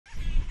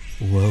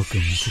Welcome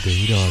to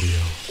Date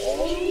Audio.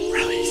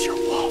 Release your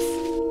wolf.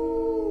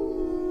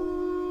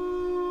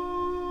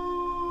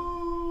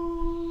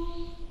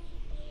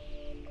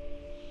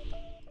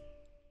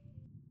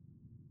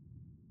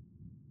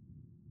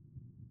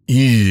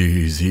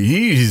 Easy,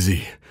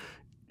 easy.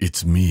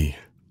 It's me.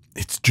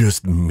 It's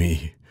just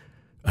me.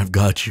 I've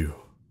got you.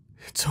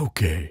 It's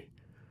okay.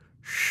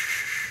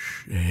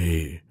 Shh.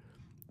 Hey.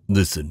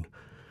 Listen.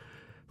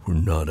 We're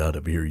not out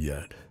of here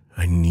yet.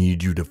 I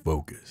need you to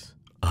focus.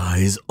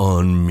 Eyes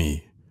on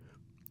me.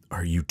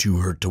 Are you too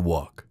hurt to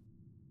walk?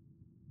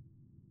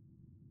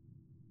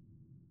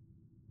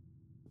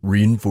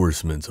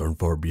 Reinforcements aren't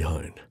far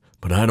behind,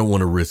 but I don't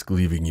want to risk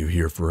leaving you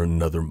here for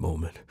another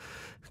moment,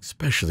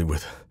 especially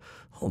with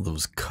all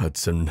those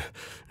cuts and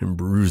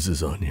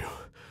bruises on you.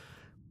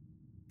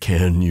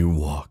 Can you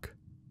walk?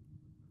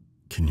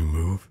 Can you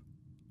move?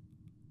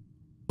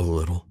 A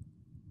little?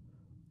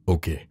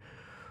 Okay.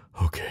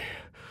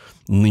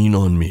 Lean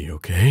on me,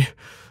 okay?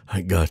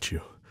 I got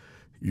you.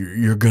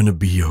 You're gonna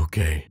be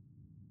okay.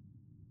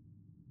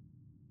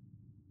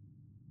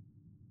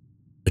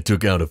 I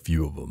took out a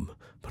few of them,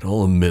 but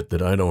I'll admit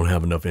that I don't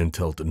have enough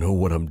intel to know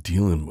what I'm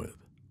dealing with.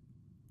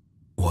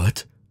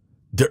 What?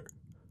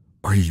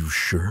 Are you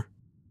sure?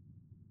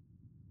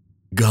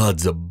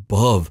 Gods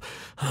above,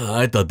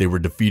 I thought they were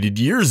defeated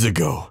years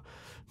ago.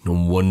 No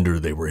wonder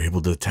they were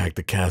able to attack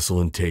the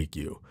castle and take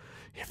you.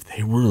 If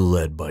they were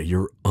led by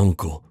your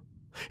uncle.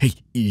 Hey,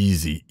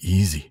 easy.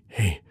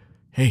 Hey.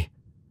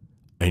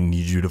 I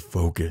need you to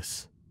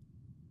focus.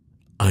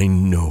 I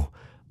know,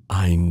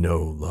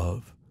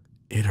 love.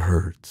 It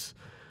hurts.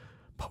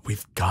 But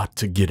we've got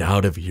to get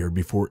out of here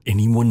before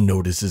anyone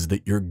notices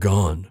that you're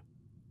gone.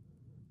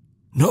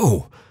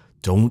 No,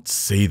 don't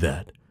say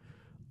that.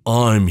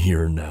 I'm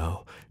here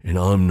now, and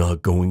I'm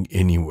not going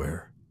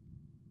anywhere.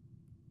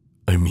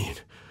 I mean,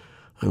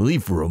 I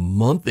leave for a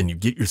month and you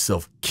get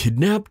yourself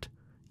kidnapped?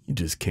 You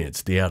just can't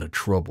stay out of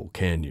trouble,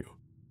 can you?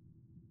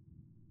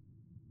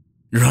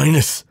 Your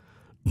Highness,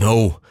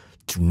 no,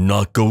 do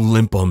not go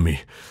limp on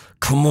me.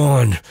 Come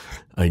on,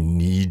 I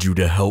need you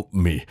to help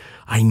me.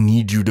 I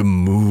need you to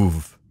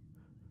move.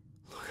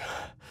 Look,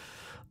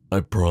 I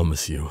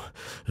promise you,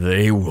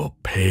 they will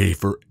pay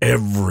for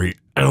every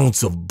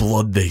ounce of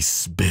blood they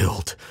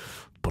spilled.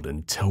 But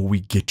until we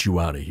get you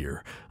out of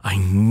here, I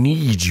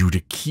need you to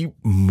keep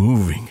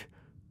moving.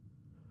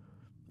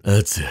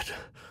 That's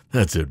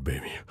it,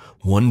 baby.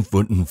 One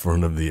foot in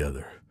front of the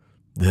other.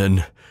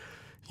 Then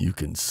you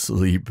can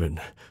sleep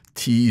and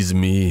tease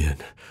me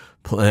and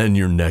plan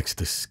your next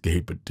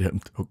escape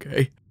attempt,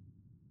 okay?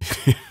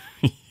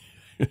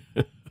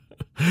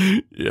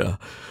 Yeah,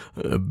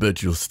 I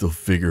bet you'll still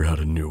figure out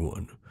a new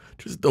one.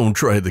 Just don't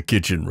try the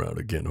kitchen route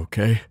again,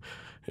 okay?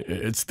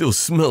 It still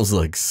smells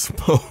like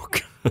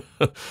smoke.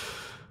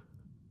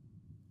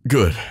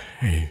 Good.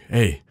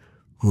 Hey,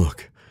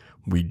 look,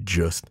 we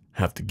just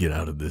have to get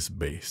out of this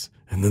base,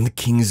 and then the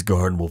King's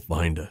Guard will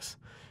find us.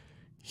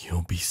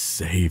 You'll be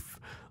safe,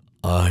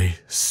 I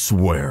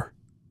swear.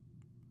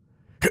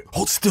 Hey,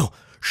 hold still.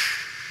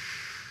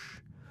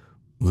 Shh.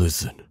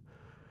 Listen,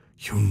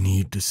 you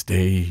need to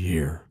stay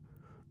here.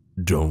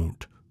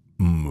 Don't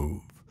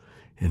move.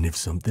 And if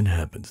something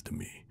happens to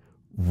me,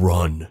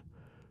 run.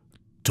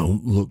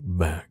 Don't look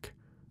back.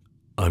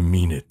 I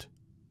mean it.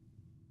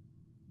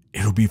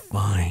 It'll be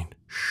fine.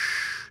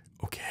 Shh.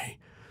 Okay?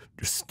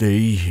 Just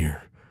stay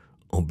here.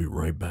 I'll be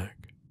right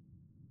back.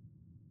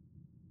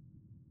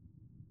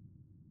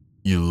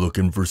 You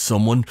looking for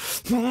someone?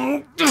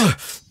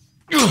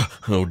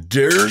 How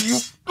dare you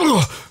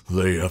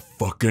lay a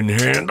fucking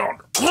hand on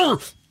her?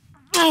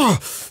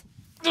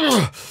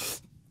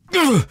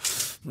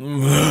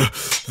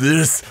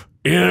 This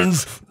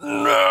ends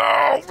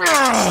now.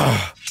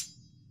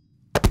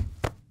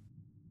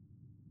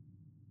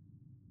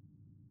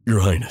 Your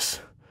Highness,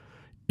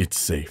 it's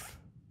safe.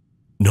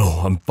 No,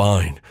 I'm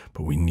fine,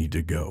 but we need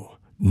to go.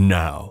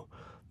 Now.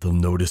 They'll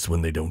notice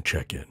when they don't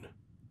check in.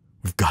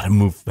 We've got to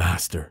move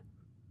faster.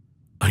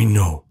 I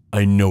know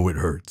it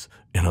hurts,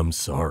 and I'm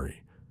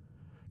sorry.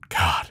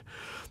 God,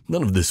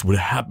 none of this would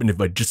have happened if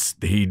I just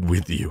stayed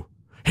with you.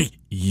 Hey,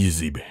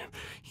 easy, babe.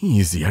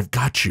 Easy, I've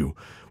got you.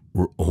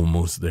 We're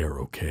almost there,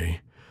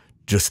 okay?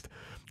 Just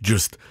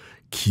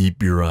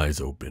keep your eyes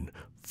open.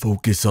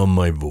 Focus on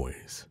my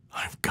voice.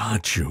 I've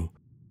got you.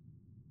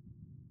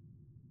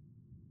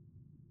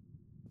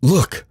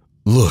 Look,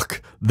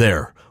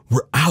 there.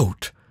 We're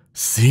out.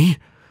 See?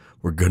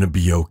 We're gonna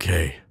be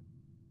okay.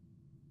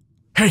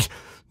 Hey,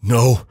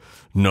 no.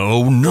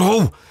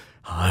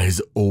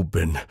 Eyes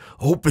open.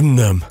 Open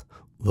them.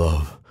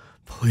 Love,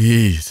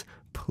 please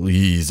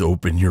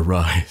open your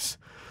eyes.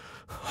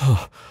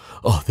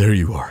 Oh, there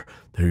you are.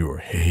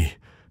 Hey,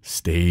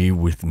 stay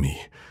with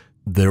me.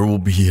 There will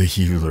be a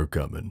healer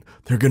coming.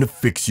 They're gonna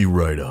fix you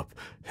right up.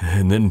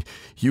 And then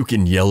you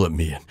can yell at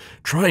me and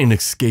try and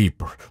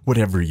escape or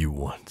whatever you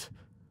want.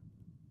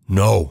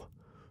 No,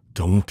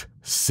 don't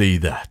say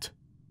that.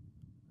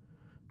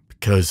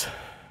 Because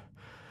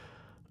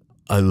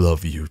I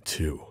love you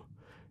too.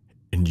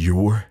 And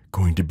you're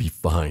going to be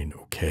fine,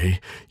 okay?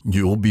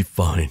 You'll be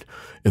fine.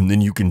 And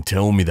then you can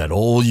tell me that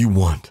all you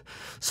want.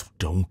 So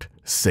don't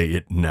say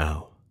it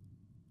now.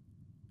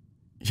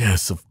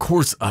 Yes, of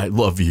course I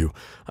love you.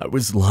 I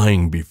was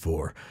lying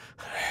before.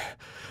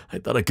 I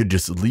thought I could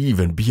just leave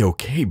and be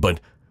okay, but...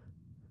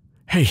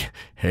 Hey,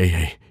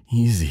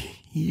 easy.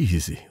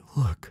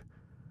 Look,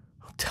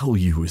 I'll tell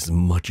you as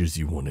much as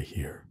you want to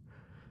hear.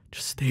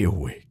 Just stay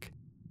awake.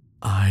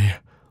 I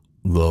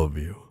love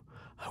you.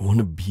 I want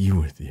to be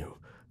with you.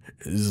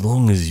 As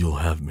long as you'll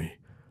have me.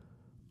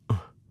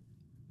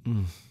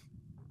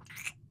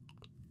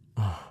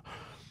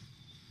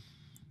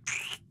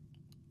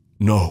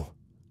 No.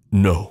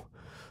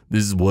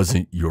 This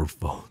wasn't your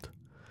fault.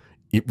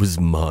 It was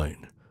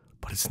mine.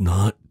 But it's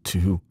not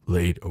too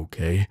late,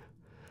 okay?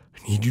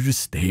 I need you to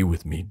stay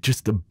with me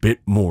just a bit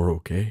more,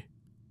 okay?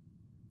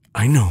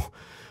 I know.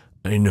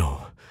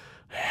 I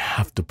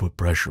have to put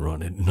pressure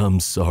on it, and I'm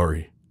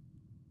sorry.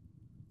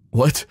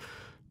 What?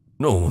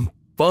 No, I'm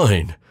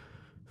fine.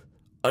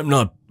 I'm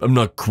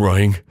not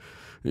crying.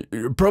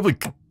 You're probably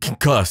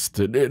concussed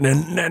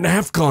and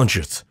half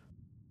conscious.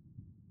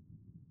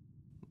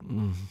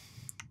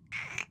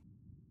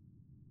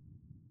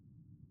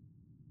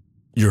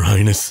 Your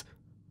Highness.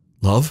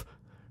 Love?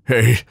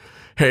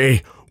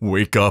 Hey,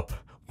 wake up.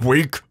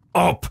 Wake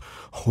up.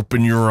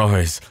 Open your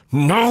eyes.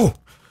 No.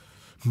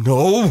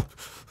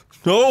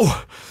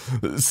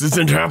 This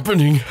isn't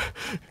happening.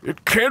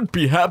 It can't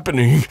be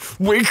happening.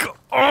 Wake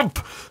up.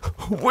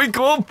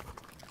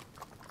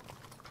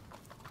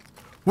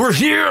 We're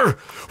here.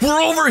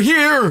 We're over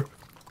here.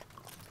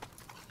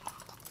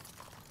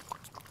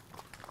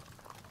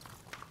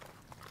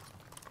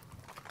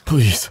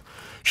 Please,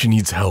 she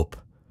needs help.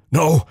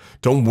 No,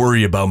 don't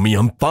worry about me.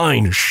 I'm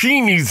fine.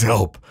 She needs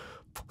help.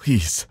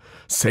 Please,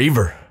 save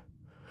her.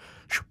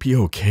 She'll be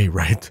okay,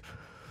 right?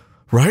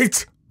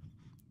 Right?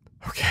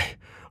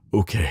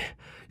 Okay.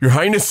 Your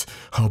Highness,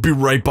 I'll be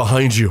right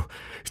behind you.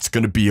 It's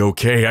gonna be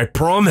okay, I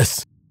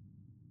promise.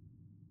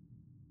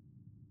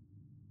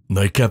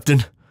 Night,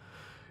 Captain?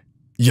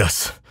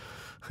 Yes,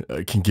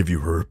 I can give you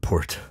her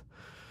report.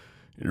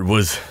 It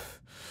was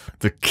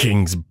the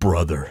King's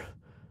brother.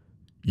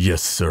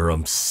 Yes, sir,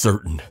 I'm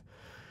certain.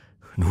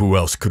 And who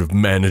else could have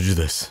managed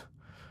this?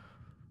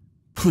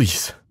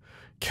 Please,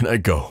 can I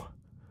go?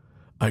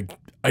 I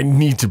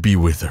need to be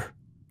with her.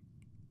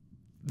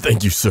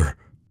 Thank you, sir.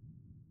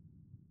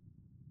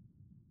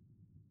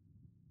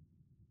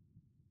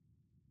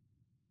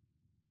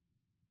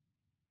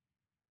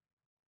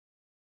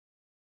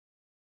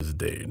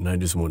 Day, and I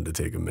just wanted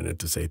to take a minute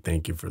to say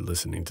thank you for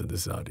listening to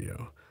this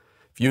audio.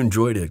 If you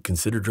enjoyed it,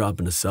 consider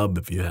dropping a sub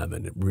if you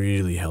haven't. It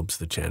really helps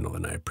the channel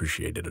and I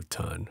appreciate it a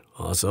ton.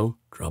 Also,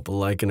 drop a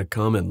like and a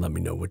comment and let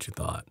me know what you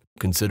thought.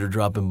 Consider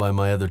dropping by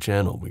my other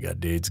channel. We got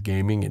Dades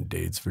Gaming and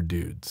Dades for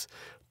Dudes.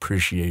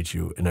 Appreciate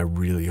you and I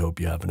really hope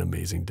you have an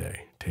amazing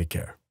day. Take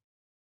care.